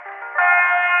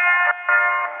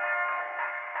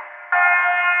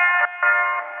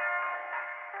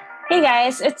Hey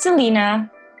guys, it's Selena.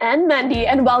 And Mandy,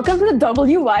 and welcome to the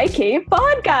WYK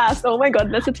podcast. Oh my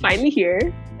goodness, it's finally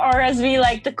here. Or as we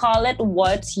like to call it,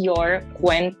 what's your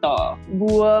cuento?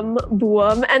 Boom,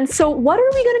 boom. And so, what are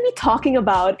we going to be talking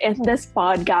about in this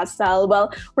podcast, Sal?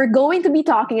 Well, we're going to be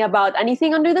talking about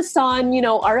anything under the sun,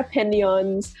 our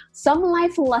opinions, some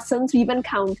life lessons we've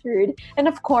encountered, and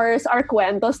of course, our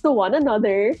cuentos to one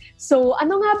another. So,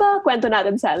 ano nga ba kwento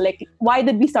natin, Sal? Like, why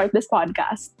did we start this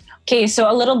podcast? Okay, so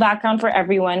a little background for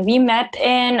everyone. We met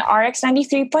in RX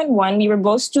 93.1. We were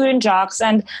both student jocks,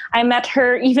 and I met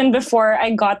her even before I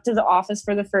got to the office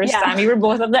for the first time. We were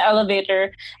both at the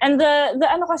elevator. And the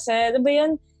ano kasi, diba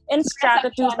yun? In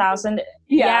Strata 2000.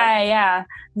 Yeah.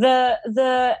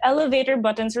 The elevator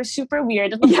buttons were super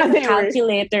weird. It looked like a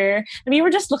calculator. And we were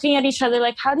just looking at each other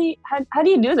like, how do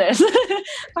you do this?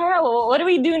 What do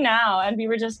we do now? And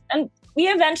we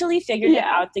eventually figured it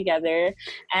out together,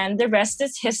 and the rest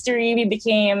is history. We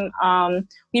became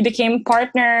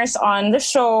partners on the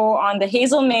show, on the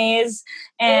Hazel Maze,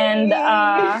 and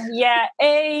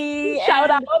Shout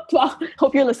out!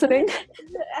 Hope you're listening.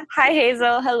 Hi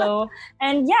Hazel, hello,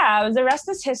 and the rest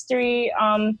is history.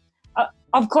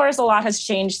 Of course, a lot has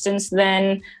changed since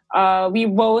then. We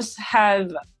both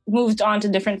have moved on to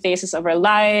different phases of our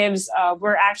lives.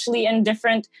 We're actually in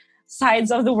different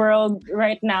sides of the world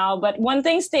right now, but one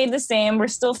thing stayed the same. We're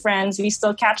still friends. We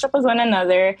still catch up with one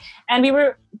another. And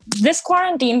this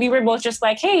quarantine, we were both just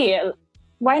like, hey,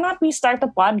 why not we start a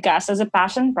podcast as a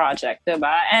passion project,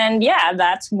 diba? And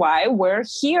that's why we're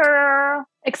here.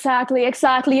 Exactly.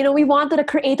 We wanted a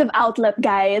creative outlet,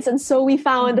 guys. And so we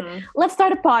found, let's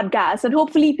start a podcast and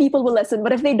hopefully people will listen.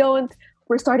 But if they don't,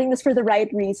 we're starting this for the right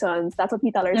reasons. That's what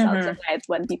we tell ourselves at night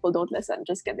when people don't listen.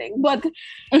 Just kidding. But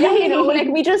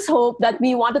we just hope that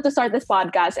we wanted to start this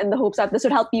podcast in the hopes that this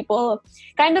would help people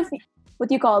kind of,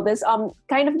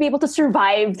 kind of be able to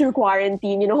survive through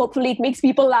quarantine. Hopefully it makes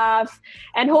people laugh,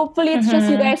 and hopefully it's just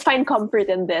you guys find comfort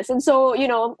in this. And so,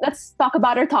 let's talk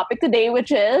about our topic today,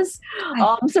 which is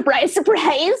surprise,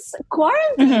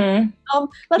 quarantine.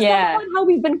 Let's talk about how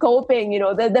we've been coping,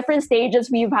 the different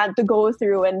stages we've had to go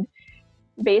through, and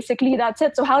basically that's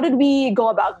it. So how did we go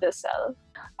about this, Sel?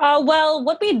 Well,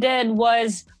 what we did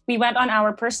was we went on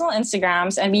our personal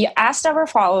Instagrams and we asked our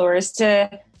followers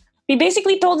we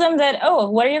basically told them that,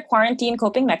 what are your quarantine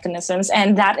coping mechanisms?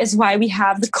 And that is why we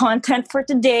have the content for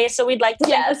today. So we'd like to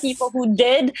thank the people who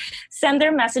did send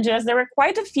their messages. There were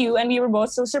quite a few, and we were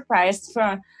both so surprised.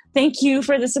 Thank you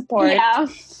for the support. Yeah.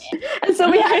 And so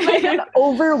we had an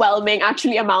overwhelming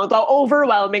amount. Well,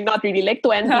 overwhelming, not really, like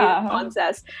 20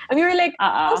 responses. And we were like,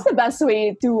 what's the best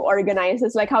way to organize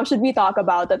this? Like, how should we talk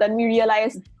about it? And we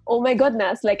realized, oh my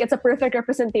goodness, like it's a perfect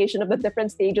representation of the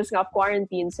different stages of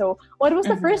quarantine. So what was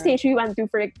the first stage we went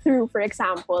through, for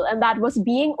example? And that was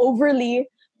being overly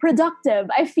productive.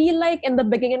 I feel like in the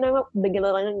beginning, oh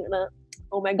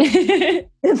my God.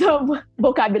 The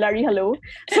vocabulary, hello.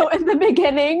 So in the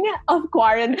beginning of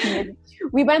quarantine,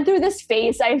 we went through this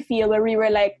phase, I feel, where we were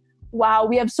like, wow,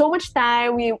 we have so much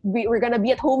time. We're going to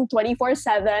be at home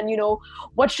 24/7.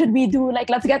 What should we do? Like,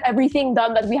 let's get everything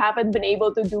done that we haven't been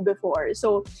able to do before.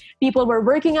 So people were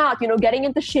working out, getting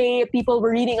into shape. People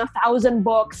were reading 1,000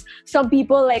 books. Some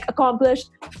people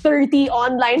accomplished 30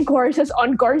 online courses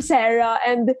on Coursera.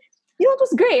 And it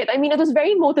was great. I mean, it was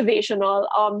very motivational.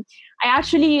 I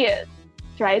actually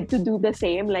tried to do the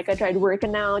same. Like, I tried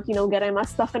working out, getting my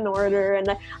stuff in order.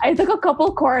 And I took a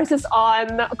couple courses on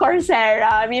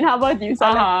Coursera. I mean, how about you,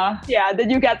 Sana? Yeah, did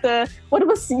you get what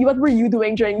were you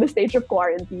doing during the stage of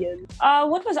quarantine?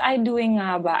 What was I doing?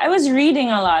 I was reading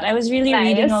a lot. I was really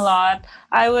reading a lot.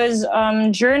 I was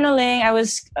journaling. I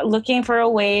was looking for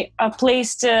a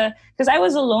place because I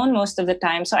was alone most of the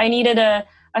time. So I needed a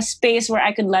space where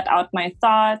I could let out my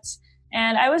thoughts.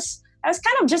 And I was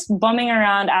kind of just bumming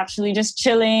around, actually, just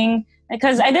chilling,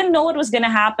 because I didn't know what was going to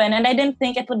happen. And I didn't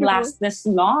think it would last this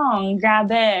long.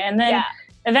 Grabe. And then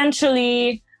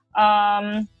eventually,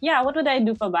 what would I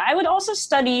do pa ba? I would also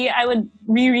study. I would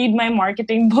reread my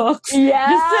marketing books. Yeah.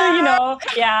 Just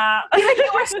to, I feel like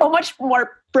you were so much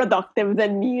more productive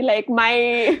than me. Like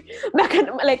my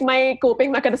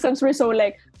coping mechanisms were so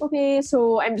like, okay,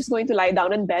 so I'm just going to lie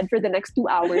down in bed for the next 2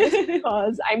 hours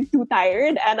because I'm too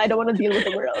tired and I don't want to deal with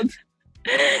the world.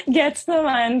 Gets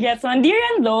naman. Dear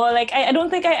and low, like I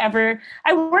don't think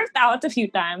I worked out a few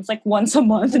times, like once a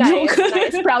month. Nice.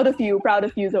 Proud of you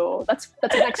though. That's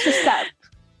an extra step.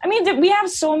 I mean, we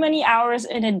have so many hours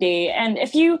in a day, and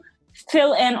if you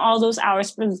fill in all those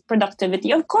hours for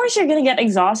productivity, of course you're gonna get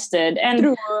exhausted. And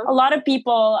True. A lot of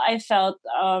people, I felt,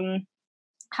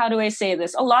 how do I say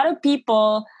this? A lot of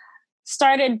people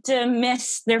started to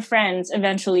miss their friends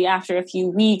eventually after a few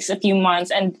weeks, a few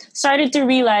months, and started to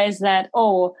realize that,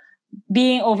 oh,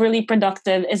 being overly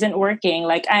productive isn't working.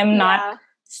 Like I'm not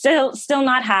still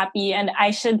not happy, and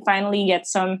I should finally get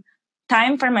some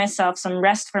time for myself, some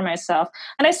rest for myself.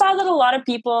 And I saw that a lot of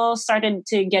people started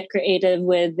to get creative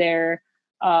with their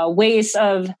ways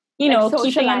of, you know, like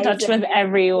keeping in touch with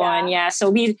everyone. Yeah. So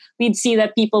we'd see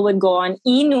that people would go on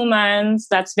inumans.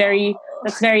 That's very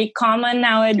common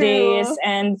nowadays. True.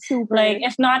 And like,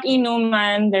 if not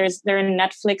inuman, there are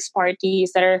Netflix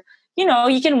parties that are, you know,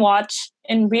 you can watch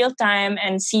in real time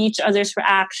and see each other's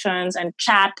reactions and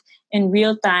chat in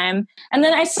real time. And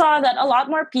then I saw that a lot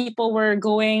more people were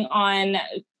going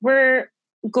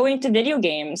to video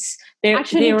games. They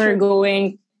were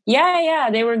going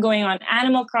they were going on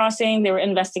Animal Crossing. They were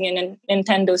investing in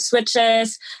Nintendo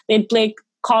Switches. They'd play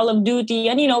Call of Duty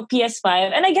and, you know,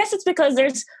 PS5. And I guess it's because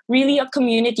there's really a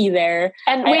community there.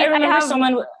 And I remember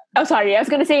someone... Oh, sorry. I was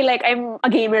going to say, like, I'm a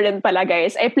gamer din pala,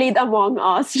 guys. I played Among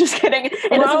Us. Just kidding. It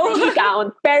doesn't really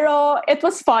count. Pero it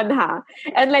was fun, ha?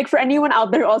 And, like, for anyone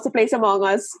out there who also plays Among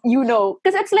Us, you know.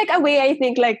 Because it's, like, a way, I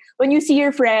think, like, when you see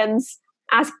your friends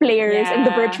as players in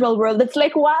the virtual world, it's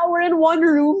like, wow, we're in one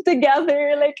room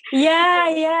together. Like,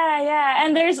 yeah.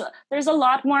 And there's a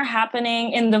lot more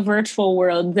happening in the virtual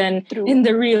world than in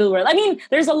the real world. I mean,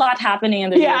 there's a lot happening in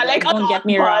the real world. Like, don't get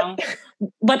me wrong.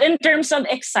 But in terms of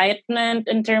excitement,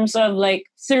 in terms of like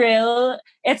thrill,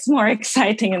 it's more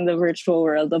exciting in the virtual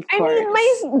world, of course. I mean,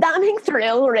 may daming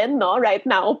thrill rin, no, right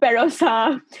now. Pero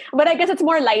but I guess it's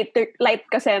more light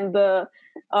kasi in the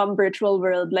virtual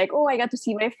world. Like, oh, I got to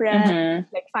see my friend,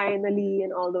 like finally,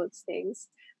 and all those things.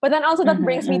 But then also that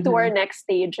brings me to our next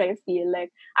stage, I feel.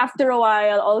 Like, after a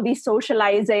while, all these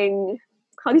socializing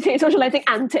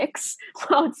antics.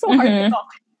 Wow, it's so hard to talk.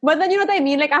 But then, you know what I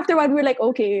mean? Like, after a while, we were like,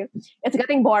 okay, it's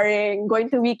getting boring going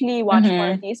to weekly watch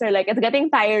parties, or like, it's getting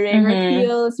tiring, or it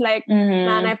feels like,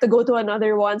 man, I have to go to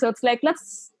another one. So it's like,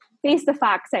 let's face the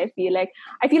facts, I feel. Like,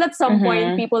 I feel at some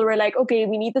point, people were like, okay,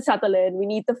 we need to settle in. We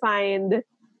need to find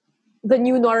the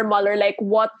new normal, or like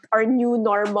what our new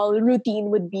normal routine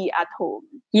would be at home.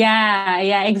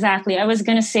 Yeah, exactly. I was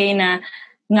going to say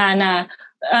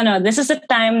this is the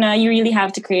time now you really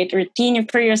have to create a routine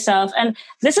for yourself. And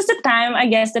this is the time, I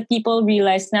guess, that people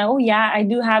realize now, oh yeah, I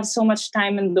do have so much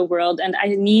time in the world, and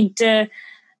I need to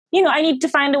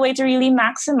find a way to really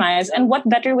maximize. And what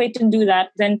better way to do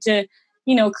that than to,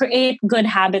 you know, create good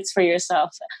habits for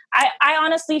yourself. I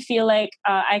honestly feel like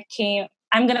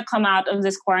I'm going to come out of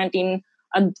this quarantine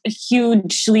a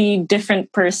hugely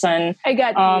different person. I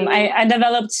got you. I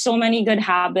developed so many good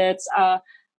habits.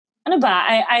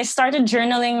 I started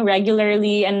journaling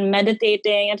regularly and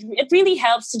meditating. And it really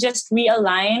helps to just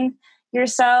realign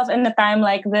yourself in a time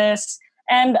like this.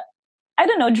 And I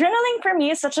don't know, journaling for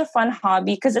me is such a fun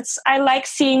hobby because I like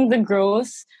seeing the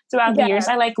growth throughout the years.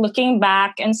 I like looking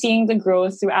back and seeing the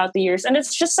growth throughout the years. And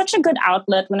it's just such a good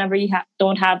outlet whenever you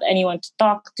don't have anyone to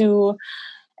talk to.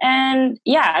 And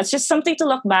yeah, it's just something to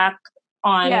look back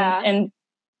on. And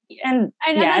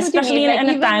especially in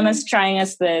a time as trying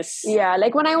as this. Yeah,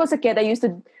 like when I was a kid, I used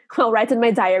to write in my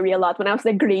diary a lot when I was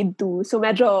like grade 2. So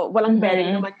medyo walang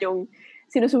bearing naman yung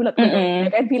sinusulat ko.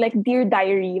 Like, I'd be like, dear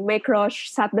diary, my crush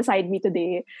sat beside me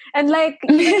today. And like,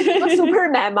 it was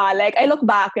super mema. Like, I look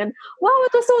back and wow,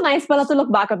 it was so nice pala to look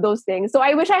back at those things. So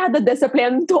I wish I had the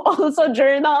discipline to also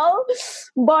journal.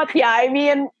 But yeah, I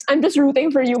mean, I'm just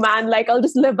rooting for you, man. Like, I'll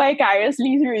just live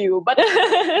vicariously through you. But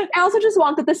I also just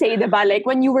wanted to say, diba, like,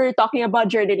 when you were talking about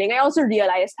journaling, I also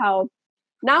realized how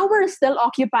now we're still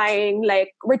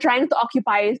we're trying to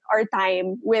occupy our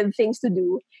time with things to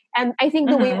do. And I think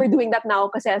the way we're doing that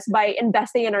now is by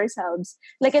investing in ourselves.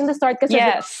 Like in the start, because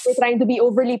we're trying to be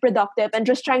overly productive and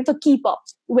just trying to keep up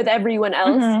with everyone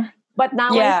else. But now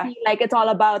I feel like it's all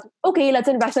about, okay, let's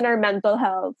invest in our mental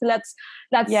health. Let's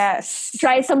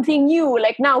try something new.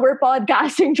 Like now we're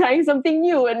podcasting, trying something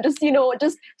new, and just, you know,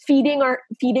 just feeding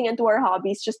into our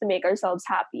hobbies just to make ourselves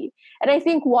happy. And I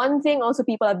think one thing also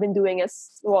people have been doing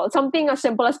is, well, something as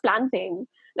simple as planting.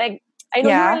 Like, I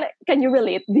know can you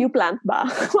relate? Do you plant ba?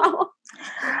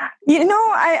 You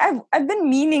know, I've been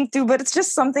meaning to, but it's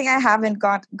just something I haven't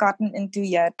gotten into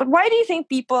yet. But why do you think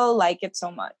people like it so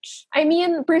much? I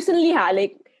mean, personally,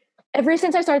 like ever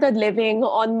since I started living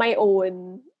on my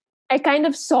own, I kind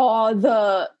of saw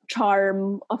the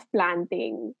charm of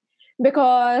planting.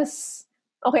 Because,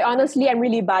 okay, honestly, I'm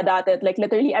really bad at it. Like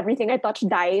literally everything I touch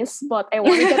dies, but I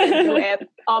want to get into it.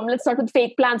 Let's start with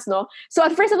fake plants, no? So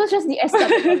at first it was just the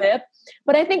aesthetic of it.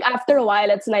 But I think after a while,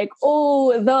 it's like,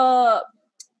 oh,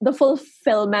 the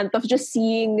fulfillment of just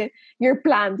seeing your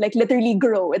plant like literally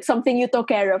grow. It's something you took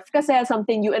care of kasi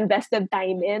something you invested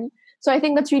time in. So I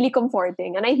think that's really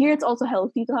comforting. And I hear it's also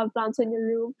healthy to have plants in your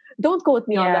room. Don't quote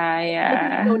me on that.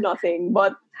 Yeah. I know nothing.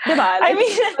 But diba, like, I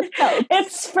mean,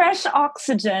 it's fresh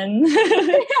oxygen.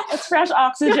 It's fresh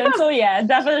oxygen. So yeah,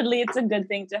 definitely it's a good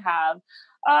thing to have.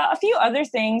 A few other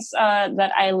things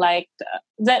that I liked,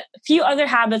 that few other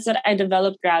habits that I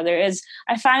developed rather, is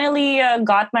I finally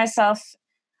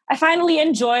I finally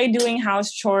enjoy doing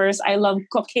house chores. I love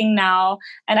cooking now.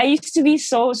 And I used to be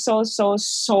so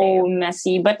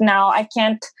messy, but now I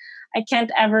can't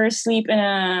ever sleep in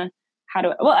a,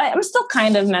 I'm still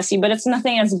kind of messy, but it's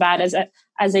nothing as bad as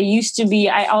I used to be.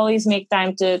 I always make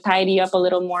time to tidy up a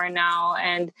little more now.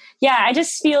 And yeah, I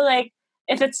just feel like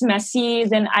if it's messy,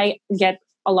 then I get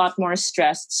a lot more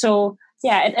stressed. So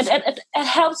yeah, it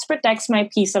helps protects my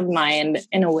peace of mind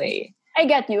in a way. I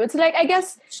get you. It's like, I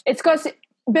guess it's because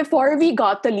before we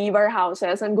got to leave our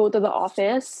houses and go to the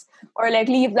office, or like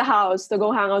leave the house to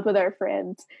go hang out with our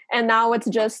friends, and now it's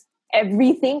just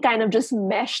everything kind of just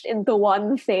meshed into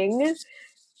one thing.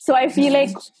 So I feel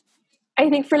like, I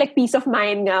think for like peace of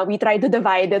mind now, we try to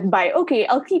divide it by, okay,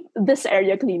 I'll keep this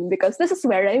area clean because this is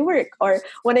where I work. Or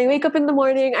when I wake up in the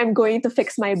morning, I'm going to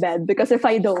fix my bed because if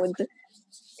I don't,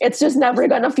 it's just never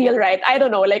gonna feel right. I don't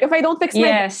know. Like if I don't fix my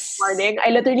bed in the morning, I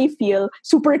literally feel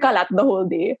super kalat the whole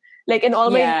day. Like in all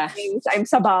my meetings, I'm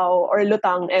sabaw or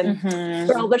lutang, and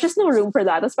well, there's just no room for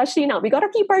that. Especially now, we gotta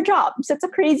keep our jobs. It's a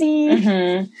crazy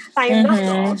time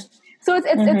now. So it's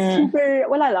super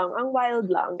wala lang, ang wild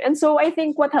lang. And so I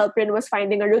think what helped Rin was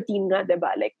finding a routine nga,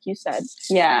 diba? Like you said.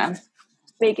 Yeah.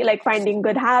 Like finding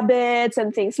good habits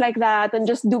and things like that, and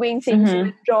just doing things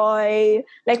you enjoy.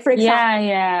 Like for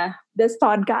example, this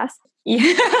podcast. Yeah.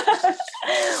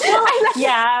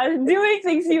 Well, doing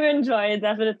things you enjoy,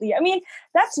 definitely. I mean,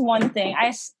 that's one thing.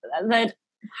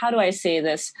 How do I say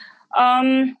this?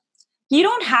 You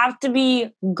don't have to be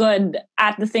good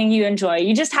at the thing you enjoy.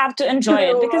 You just have to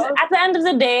enjoy it, because at the end of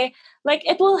the day, like,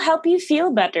 it will help you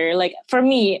feel better. Like for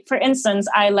me, for instance,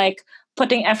 I like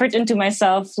putting effort into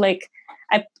myself. Like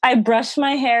I brush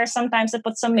my hair. Sometimes I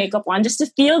put some makeup on just to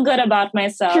feel good about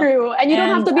myself. True. And you don't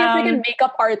have to be a freaking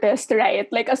makeup artist, right?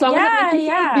 Like as long as it makes you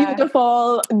feel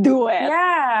beautiful, do it.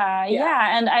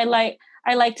 Yeah. And I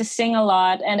like to sing a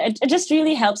lot, and it just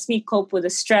really helps me cope with the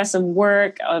stress of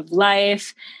work, of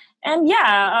life. And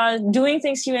doing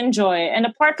things you enjoy. And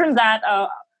apart from that,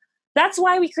 that's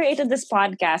why we created this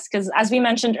podcast. Because as we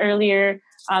mentioned earlier,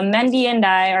 Mendy and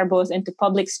I are both into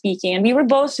public speaking, and we were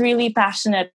both really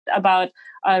passionate about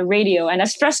radio. And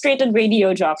as frustrated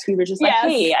radio jocks, we were just like,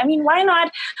 hey, I mean, why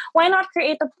not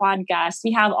create a podcast?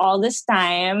 We have all this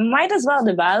time. Might as well,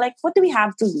 diba? Like, what do we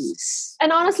have to lose?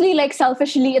 And honestly, like,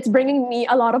 selfishly, it's bringing me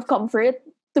a lot of comfort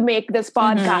to make this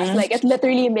podcast. Like, it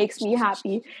literally makes me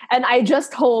happy. And I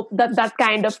just hope that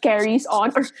kind of carries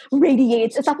on or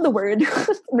radiates. Is that the word?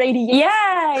 Radiates?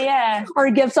 Yeah. Or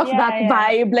gives off that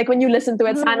vibe. Like, when you listen to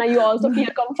it, sana you also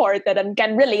feel comforted and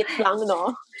can relate lang,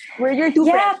 no? We're your two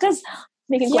friends.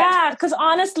 Because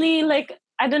honestly, like,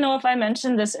 I don't know if I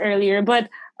mentioned this earlier, but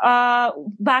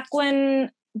back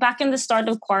in the start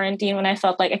of quarantine, when I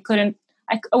felt like I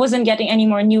wasn't getting any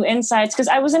more new insights because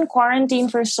I was in quarantine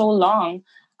for so long.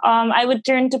 I would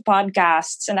turn to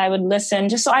podcasts and I would listen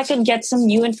just so I could get some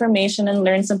new information and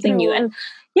learn something new. And,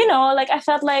 like, I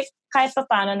felt like kahit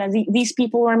papano na these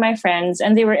people were my friends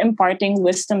and they were imparting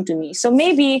wisdom to me. So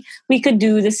maybe we could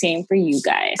do the same for you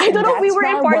guys. I don't know if we were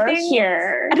imparting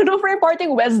here. I don't know if we're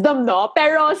imparting wisdom, no?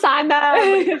 Pero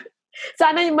sana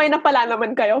may napala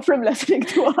naman kayo from listening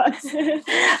to us.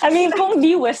 I mean, kung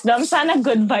di wisdom, sana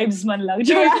good vibes man lang.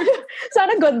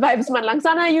 Sana good vibes man lang.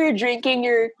 Sana you're drinking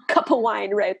your cup of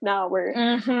wine right now. Or,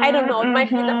 I don't know, it might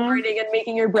be in the morning and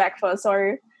making your breakfast,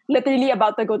 or literally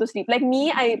about to go to sleep. Like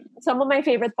me, some of my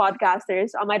favorite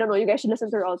podcasters, I don't know, you guys should listen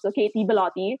to her also, Katie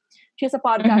Bellotti. She has a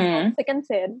podcast called Thick and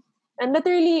Thin. And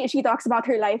literally, she talks about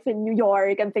her life in New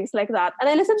York and things like that. And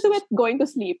I listen to it going to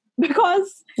sleep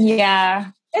because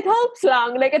it helps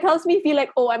lang. Like, it helps me feel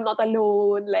like, oh, I'm not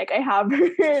alone. Like, I have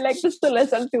her, like, just to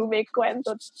listen to, make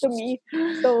kwento to me.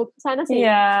 So, sana same.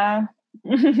 Yeah.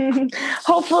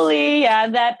 Hopefully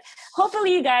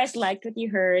you guys liked what you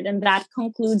heard, and that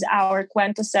concludes our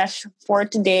Cuento Sesh for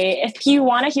today. If you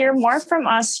want to hear more from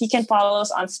us, you can follow us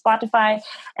on Spotify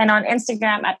and on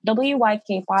Instagram at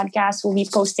WYK Podcast. We'll be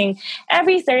posting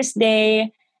every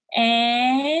Thursday.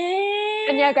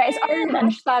 And yeah, guys, our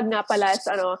hashtag nga pala is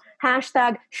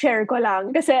hashtag share ko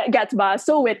lang. Kasi, gets ba?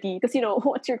 So witty. Kasi,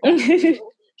 what's your question?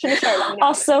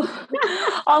 Also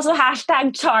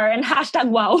hashtag char and hashtag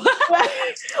wow.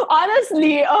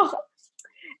 Honestly,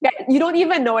 You don't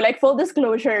even know, like, full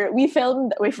disclosure, we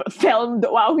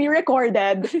recorded,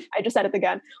 I just said it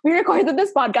again. We recorded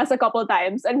this podcast a couple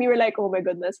times and we were like, oh my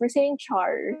goodness, we're saying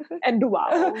char and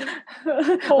wow.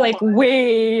 Like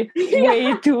way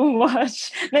too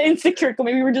much. Na insecure ko.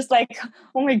 Maybe we were just like,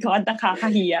 oh my God,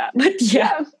 nakakahiya. But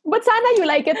yeah. But sana you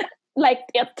like it.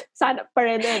 Sana pa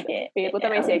rin what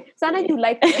am I saying? Sana you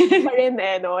like it pa rin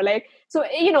no? Like, so,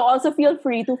 also feel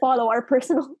free to follow our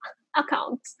personal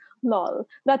accounts. Lol.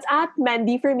 That's at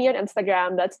Mendy for me on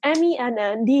Instagram. That's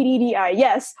MENNDDDI.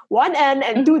 Yes, 1 N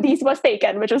and 2 D's was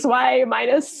taken, which is why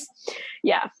minus,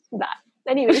 that.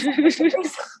 Anyways.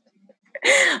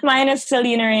 Mine is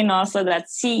Selena Reynoso.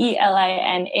 That's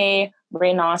CELINA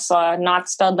Reynoso, not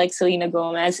spelled like Selena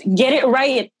Gomez. Get it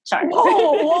right, Char.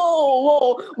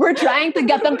 Whoa. We're trying to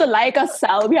get them to like us,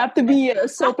 Sal. We have to be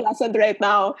so pleasant right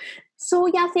now. So,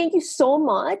 thank you so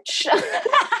much.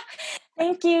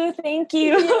 Thank you.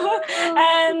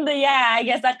 And I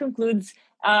guess that concludes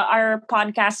our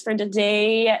podcast for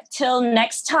today. Till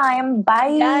next time.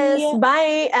 Bye. Yes,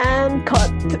 bye and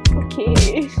cut.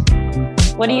 Okay.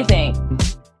 What do you think?